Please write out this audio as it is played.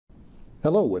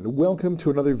Hello and welcome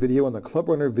to another video on the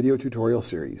ClubRunner video tutorial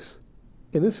series.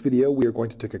 In this video we are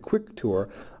going to take a quick tour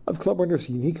of ClubRunner's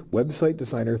unique Website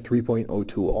Designer 3.0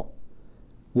 tool.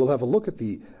 We'll have a look at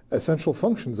the essential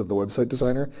functions of the Website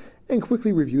Designer and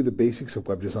quickly review the basics of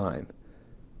web design.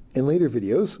 In later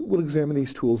videos we'll examine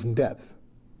these tools in depth.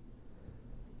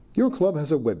 Your club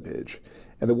has a web page,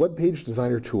 and the Web Page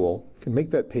Designer tool can make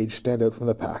that page stand out from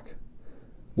the pack.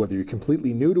 Whether you're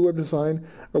completely new to web design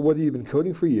or whether you've been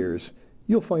coding for years,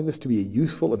 you'll find this to be a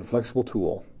useful and flexible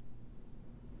tool.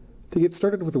 To get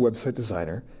started with the Website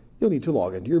Designer, you'll need to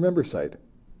log into your member site.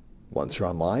 Once you're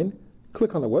online,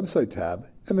 click on the Website tab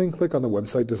and then click on the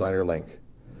Website Designer link.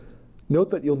 Note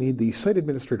that you'll need the Site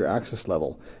Administrator access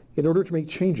level in order to make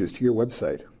changes to your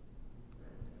website.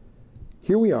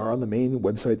 Here we are on the main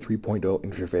Website 3.0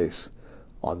 interface.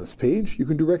 On this page, you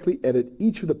can directly edit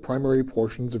each of the primary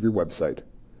portions of your website.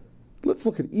 Let's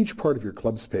look at each part of your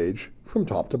club's page from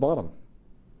top to bottom.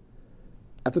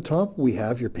 At the top, we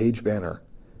have your page banner.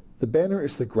 The banner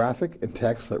is the graphic and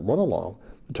text that run along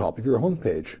the top of your home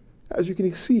page, as you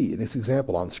can see in this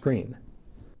example on screen.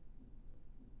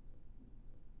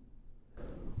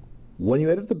 When you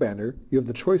edit the banner, you have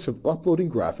the choice of uploading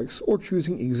graphics or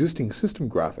choosing existing system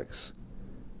graphics.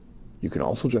 You can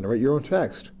also generate your own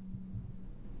text.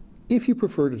 If you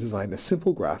prefer to design a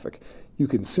simple graphic, you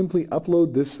can simply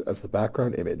upload this as the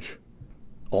background image.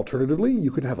 Alternatively,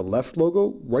 you can have a left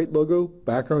logo, right logo,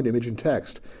 background image, and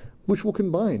text, which will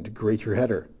combine to create your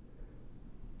header.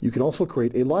 You can also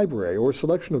create a library or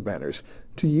selection of banners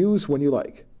to use when you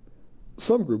like.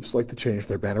 Some groups like to change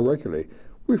their banner regularly,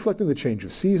 reflecting the change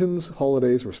of seasons,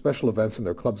 holidays, or special events in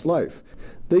their club's life.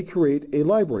 They create a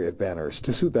library of banners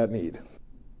to suit that need.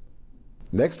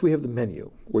 Next, we have the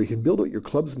menu, where you can build out your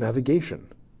club's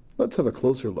navigation. Let's have a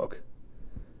closer look.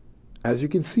 As you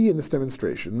can see in this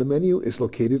demonstration, the menu is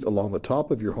located along the top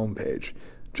of your home page,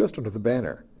 just under the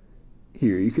banner.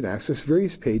 Here you can access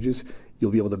various pages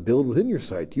you'll be able to build within your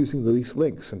site using these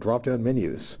links and drop-down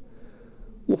menus.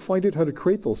 We'll find out how to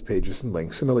create those pages and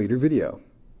links in a later video.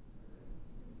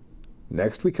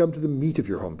 Next, we come to the meat of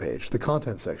your home page, the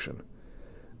content section.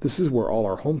 This is where all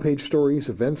our homepage stories,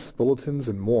 events, bulletins,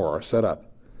 and more are set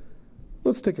up.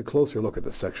 Let's take a closer look at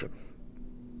this section.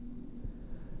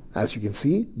 As you can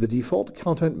see, the default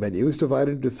content menu is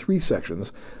divided into 3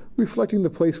 sections, reflecting the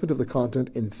placement of the content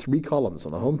in 3 columns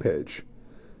on the home page.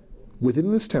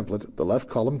 Within this template, the left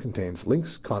column contains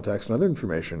links, contacts, and other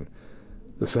information.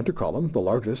 The center column, the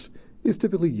largest, is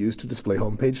typically used to display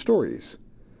homepage stories.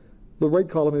 The right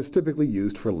column is typically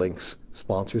used for links,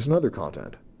 sponsors, and other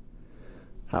content.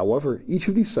 However, each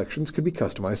of these sections can be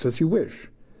customized as you wish,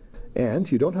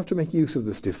 and you don't have to make use of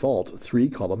this default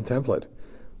 3-column template.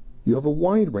 You have a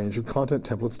wide range of content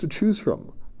templates to choose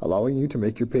from, allowing you to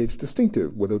make your page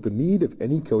distinctive without the need of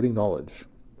any coding knowledge.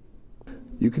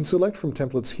 You can select from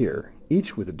templates here,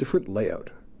 each with a different layout.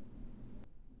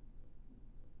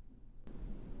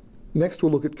 Next,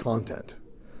 we'll look at content.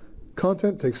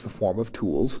 Content takes the form of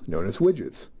tools known as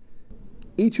widgets.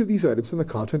 Each of these items in the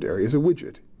content area is a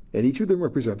widget, and each of them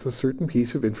represents a certain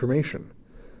piece of information.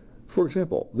 For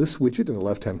example, this widget in the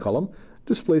left-hand column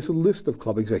displays a list of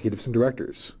club executives and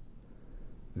directors.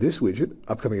 This widget,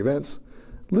 Upcoming Events,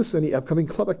 lists any upcoming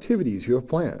club activities you have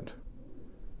planned.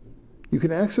 You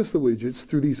can access the widgets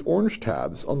through these orange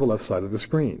tabs on the left side of the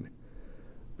screen.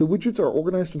 The widgets are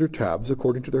organized under tabs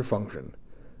according to their function.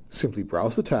 Simply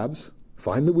browse the tabs,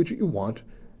 find the widget you want,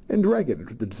 and drag it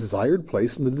into the desired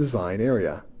place in the design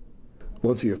area.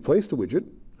 Once you have placed a widget,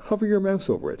 hover your mouse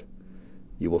over it.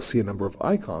 You will see a number of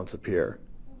icons appear.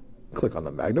 Click on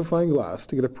the magnifying glass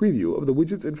to get a preview of the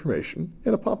widget's information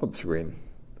in a pop-up screen.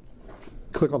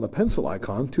 Click on the pencil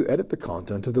icon to edit the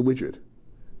content of the widget.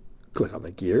 Click on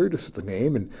the gear to set the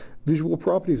name and visual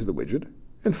properties of the widget.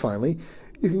 And finally,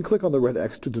 you can click on the red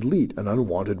X to delete an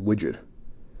unwanted widget.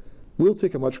 We'll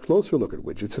take a much closer look at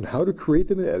widgets and how to create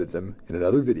them and edit them in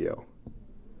another video.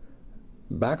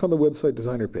 Back on the Website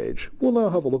Designer page, we'll now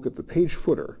have a look at the page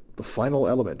footer, the final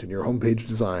element in your homepage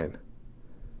design.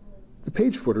 The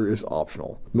page footer is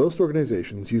optional. Most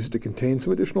organizations use it to contain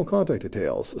some additional contact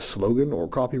details, a slogan, or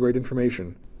copyright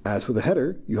information. As for the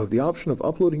header, you have the option of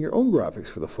uploading your own graphics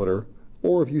for the footer,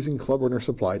 or of using ClubRunner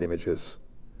supplied images.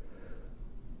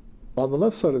 On the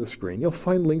left side of the screen, you'll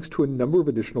find links to a number of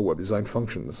additional web design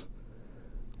functions.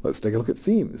 Let's take a look at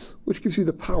themes, which gives you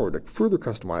the power to further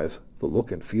customize the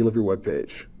look and feel of your web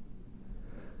page.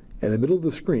 In the middle of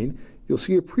the screen, you'll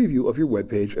see a preview of your web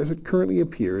page as it currently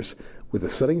appears with the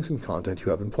settings and content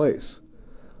you have in place.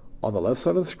 On the left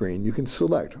side of the screen, you can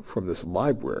select from this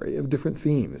library of different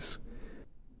themes.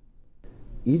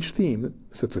 Each theme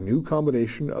sets a new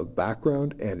combination of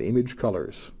background and image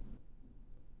colors.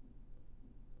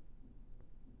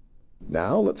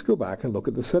 Now let's go back and look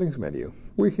at the Settings menu,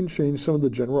 where you can change some of the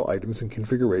general items and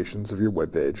configurations of your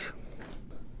web page.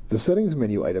 The Settings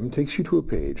menu item takes you to a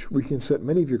page where you can set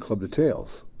many of your club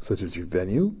details, such as your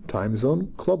venue, time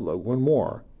zone, club logo, and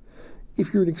more.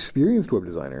 If you're an experienced web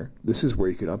designer, this is where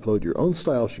you can upload your own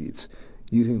style sheets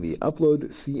using the Upload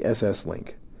CSS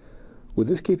link. With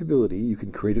this capability, you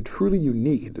can create a truly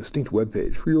unique and distinct web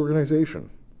page for your organization.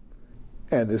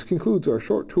 And this concludes our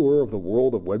short tour of the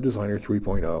world of Web Designer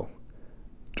 3.0.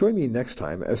 Join me next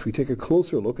time as we take a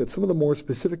closer look at some of the more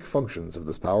specific functions of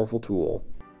this powerful tool.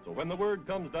 So when the word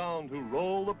comes down to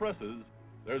roll the presses,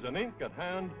 there's an ink at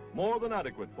hand more than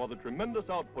adequate for the tremendous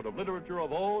output of literature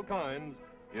of all kinds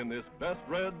in this best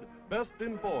read, best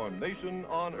informed nation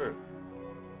on earth.